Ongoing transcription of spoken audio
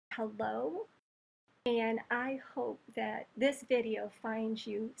Hello, and I hope that this video finds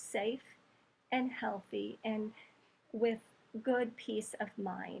you safe and healthy and with good peace of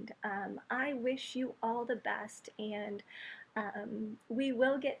mind. I wish you all the best, and we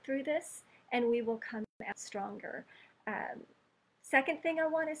will get through this and we will come out stronger. Um, Second thing I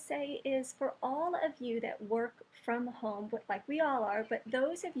want to say is for all of you that work from home, like we all are, but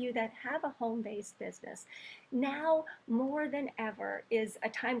those of you that have a home-based business, now more than ever is a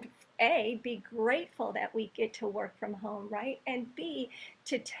time to A, be grateful that we get to work from home, right? And B,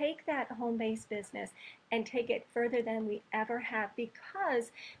 to take that home-based business and take it further than we ever have,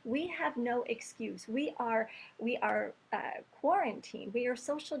 because we have no excuse. We are quarantined, we are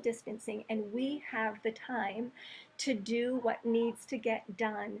social distancing, and we have the time to do what needs to get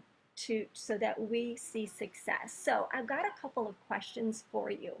done so that we see success. So I've got a couple of questions for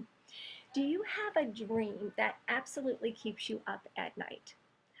you. Do you have a dream that absolutely keeps you up at night?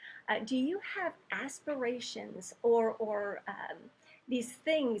 Do you have aspirations or these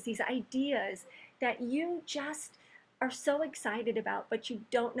things, these ideas that you just are so excited about, but you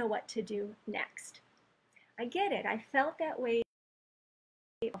don't know what to do next? I get it. I felt that way.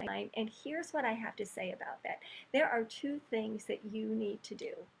 And here's what I have to say about that. There are two things that you need to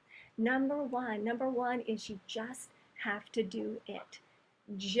do. Number one is you just have to do it.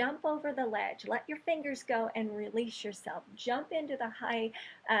 Jump over the ledge, let your fingers go and release yourself. Jump into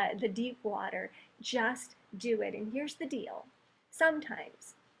the deep water. Just do it. And here's the deal.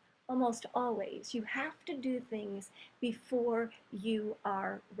 Sometimes, almost always, you have to do things before you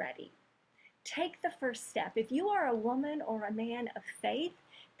are ready. Take the first step. If you are a woman or a man of faith,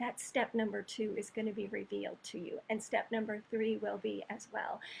 that step number 2 is going to be revealed to you, and step number 3 will be as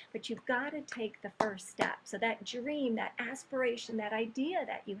well. But you've got to take the first step. So that dream, that aspiration, that idea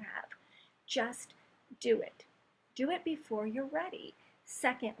that you have, just do it. Do it before you're ready.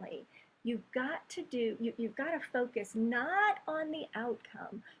 Secondly, you've got to focus not on the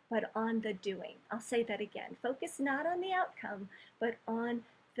outcome, but on the doing. I'll say that again. Focus not on the outcome, but on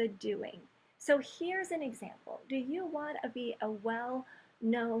the doing. So here's an example. Do you want to be a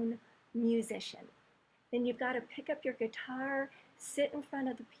well-known musician? Then you've got to pick up your guitar, sit in front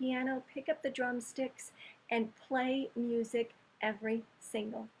of the piano, pick up the drumsticks, and play music every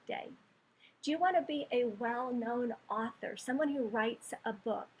single day. Do you want to be a well-known author, someone who writes a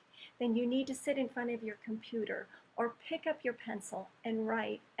book? Then you need to sit in front of your computer or pick up your pencil and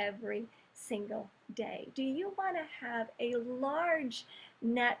write every single day. Do you want to have a large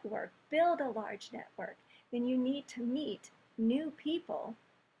network, build a large network? Then you need to meet new people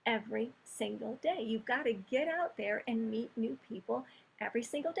every single day. You've got to get out there and meet new people every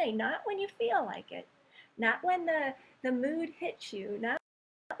single day. Not when you feel like it, not when the mood hits you, not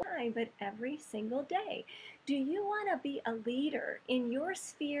time, but every single day. Do you want to be a leader in your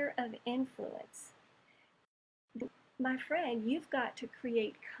sphere of influence? My friend, you've got to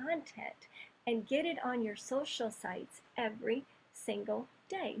create content and get it on your social sites every single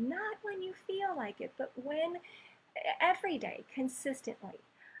day. Not when you feel like it, but every day, consistently.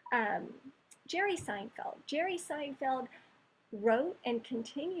 Jerry Seinfeld wrote and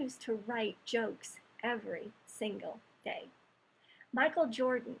continues to write jokes every single day. Michael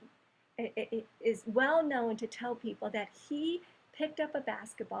Jordan is well known to tell people that he picked up a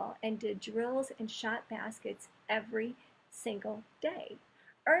basketball and did drills and shot baskets every single day.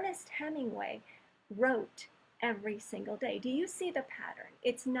 Ernest Hemingway wrote every single day. Do you see the pattern?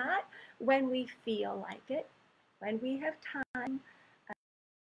 It's not when we feel like it, when we have time,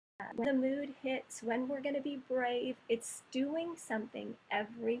 when the mood hits, when we're going to be brave. It's doing something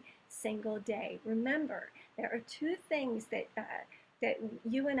every single day. Remember, there are two things that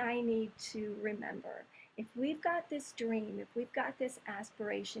you and I need to remember. If we've got this dream, if we've got this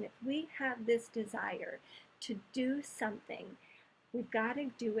aspiration, if we have this desire to do something, we've got to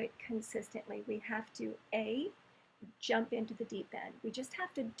do it consistently. We have to, A, jump into the deep end. We just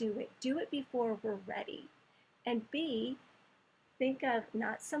have to do it. Do it before we're ready. And B, think of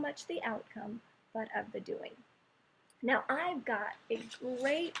not so much the outcome, but of the doing. Now, I've got a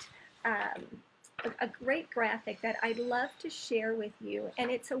great graphic that I'd love to share with you, and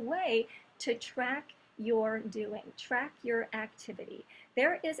it's a way to track your doing, track your activity.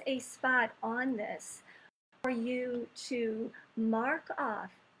 There is a spot on this for you to mark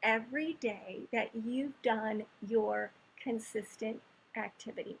off every day that you've done your consistent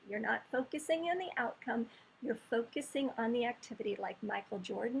activity. You're not focusing on the outcome, you're focusing on the activity, like Michael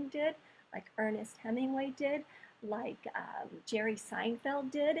Jordan did, like Ernest Hemingway did, like Jerry Seinfeld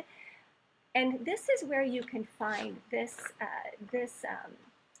did. And this is where you can find this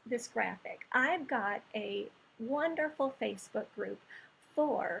graphic. I've got a wonderful Facebook group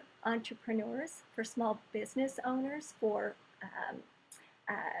for entrepreneurs, for small business owners, for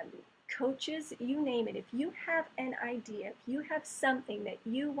um, coaches, you name it. If you have an idea, if you have something that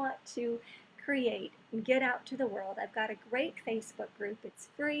you want to create and get out to the world, I've got a great Facebook group. It's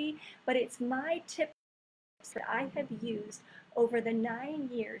free, but it's my tips that I have used over the 9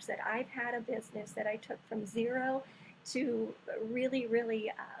 years that I've had a business that I took from zero to really,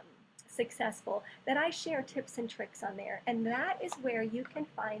 really successful, that I share tips and tricks on there. And that is where you can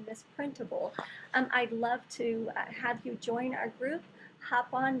find this printable. I'd love to have you join our group. Hop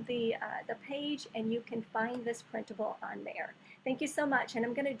on the page and you can find this printable on there. Thank you so much. And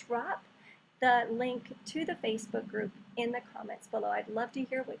I'm going to drop the link to the Facebook group in the comments below. I'd love to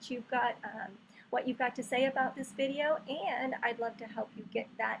hear what you've got to say about this video, and I'd love to help you get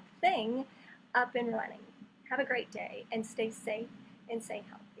that thing up and running. Have a great day and stay safe and stay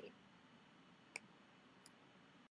healthy.